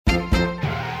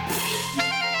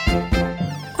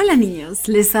Hola niños,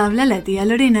 les habla la tía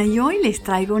Lorena y hoy les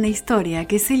traigo una historia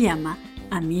que se llama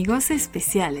Amigos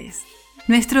especiales.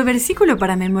 Nuestro versículo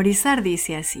para memorizar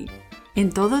dice así: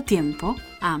 en todo tiempo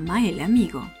ama el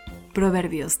amigo.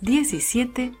 Proverbios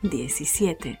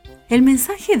 17:17. El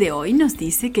mensaje de hoy nos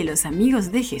dice que los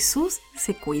amigos de Jesús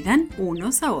se cuidan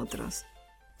unos a otros.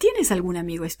 ¿Tienes algún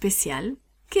amigo especial?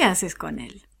 ¿Qué haces con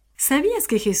él? ¿Sabías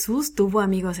que Jesús tuvo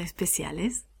amigos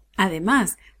especiales?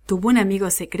 Además, tuvo un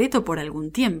amigo secreto por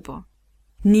algún tiempo.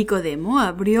 Nicodemo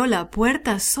abrió la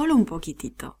puerta solo un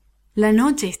poquitito. La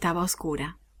noche estaba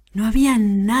oscura. No había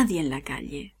nadie en la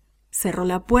calle. Cerró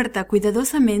la puerta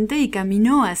cuidadosamente y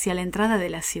caminó hacia la entrada de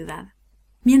la ciudad.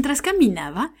 Mientras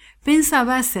caminaba,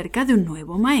 pensaba acerca de un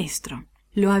nuevo maestro.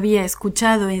 Lo había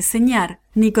escuchado enseñar.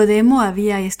 Nicodemo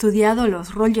había estudiado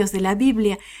los rollos de la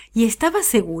Biblia y estaba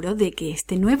seguro de que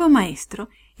este nuevo maestro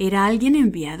era alguien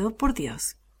enviado por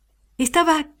Dios.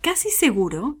 Estaba casi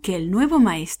seguro que el nuevo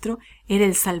maestro era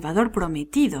el Salvador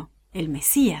prometido, el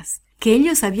Mesías, que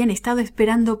ellos habían estado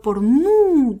esperando por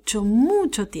mucho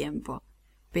tiempo.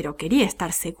 Pero quería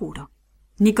estar seguro.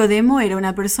 Nicodemo era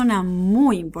una persona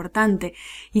muy importante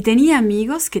y tenía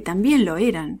amigos que también lo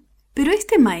eran. Pero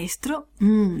este maestro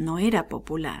no era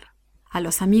popular. A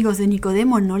los amigos de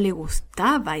Nicodemo no le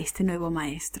gustaba este nuevo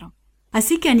maestro.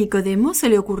 Así que a Nicodemo se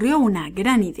le ocurrió una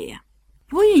gran idea.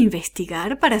 Voy a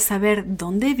investigar para saber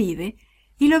dónde vive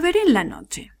y lo veré en la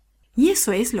noche. Y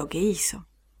eso es lo que hizo.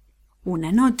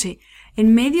 Una noche,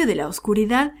 en medio de la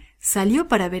oscuridad, salió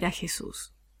para ver a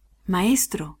Jesús.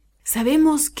 Maestro,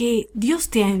 sabemos que Dios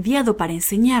te ha enviado para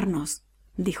enseñarnos,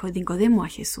 dijo Nicodemo a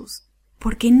Jesús,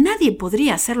 porque nadie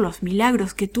podría hacer los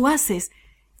milagros que tú haces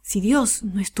si Dios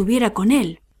no estuviera con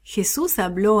él. Jesús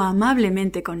habló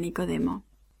amablemente con Nicodemo.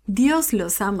 Dios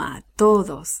los ama a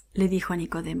todos, le dijo a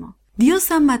Nicodemo.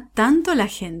 Dios ama tanto a la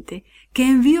gente que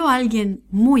envió a alguien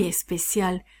muy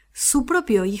especial, su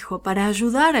propio Hijo, para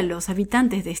ayudar a los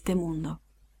habitantes de este mundo.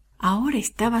 Ahora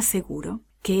estaba seguro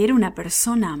que era una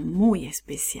persona muy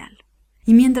especial.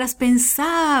 Y mientras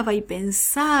pensaba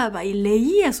y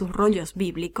leía sus rollos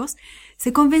bíblicos,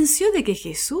 se convenció de que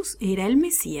Jesús era el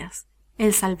Mesías,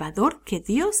 el Salvador que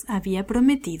Dios había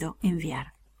prometido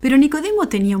enviar. Pero Nicodemo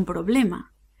tenía un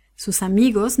problema. Sus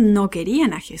amigos no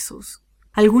querían a Jesús.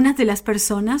 Algunas de las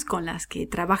personas con las que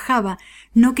trabajaba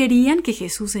no querían que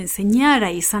Jesús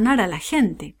enseñara y sanara a la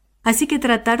gente, así que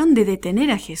trataron de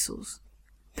detener a Jesús.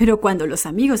 Pero cuando los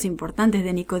amigos importantes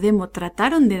de Nicodemo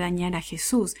trataron de dañar a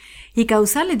Jesús y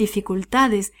causarle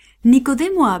dificultades,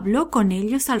 Nicodemo habló con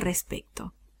ellos al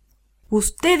respecto.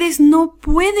 «Ustedes no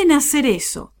pueden hacer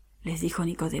eso», les dijo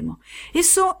Nicodemo.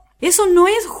 Eso no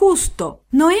es justo,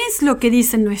 no es lo que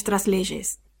dicen nuestras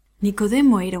leyes».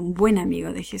 Nicodemo era un buen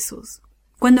amigo de Jesús.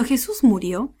 Cuando Jesús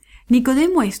murió,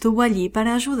 Nicodemo estuvo allí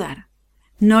para ayudar.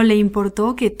 No le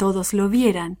importó que todos lo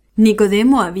vieran.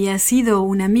 Nicodemo había sido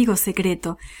un amigo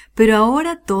secreto, pero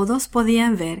ahora todos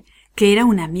podían ver que era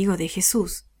un amigo de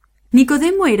Jesús.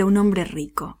 Nicodemo era un hombre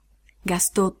rico.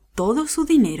 Gastó todo su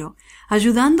dinero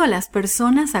ayudando a las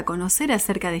personas a conocer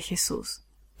acerca de Jesús.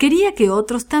 Quería que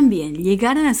otros también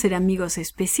llegaran a ser amigos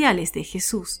especiales de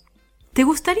Jesús. ¿Te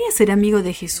gustaría ser amigo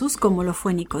de Jesús como lo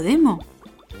fue Nicodemo?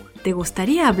 ¿Te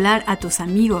gustaría hablar a tus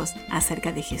amigos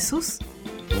acerca de Jesús?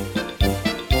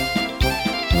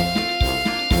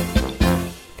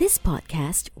 This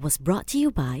podcast was brought to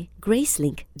you by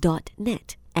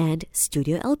Gracelink.net and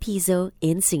Studio El Piso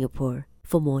in Singapore.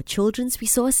 For more children's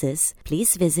resources,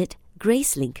 please visit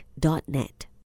Gracelink.net.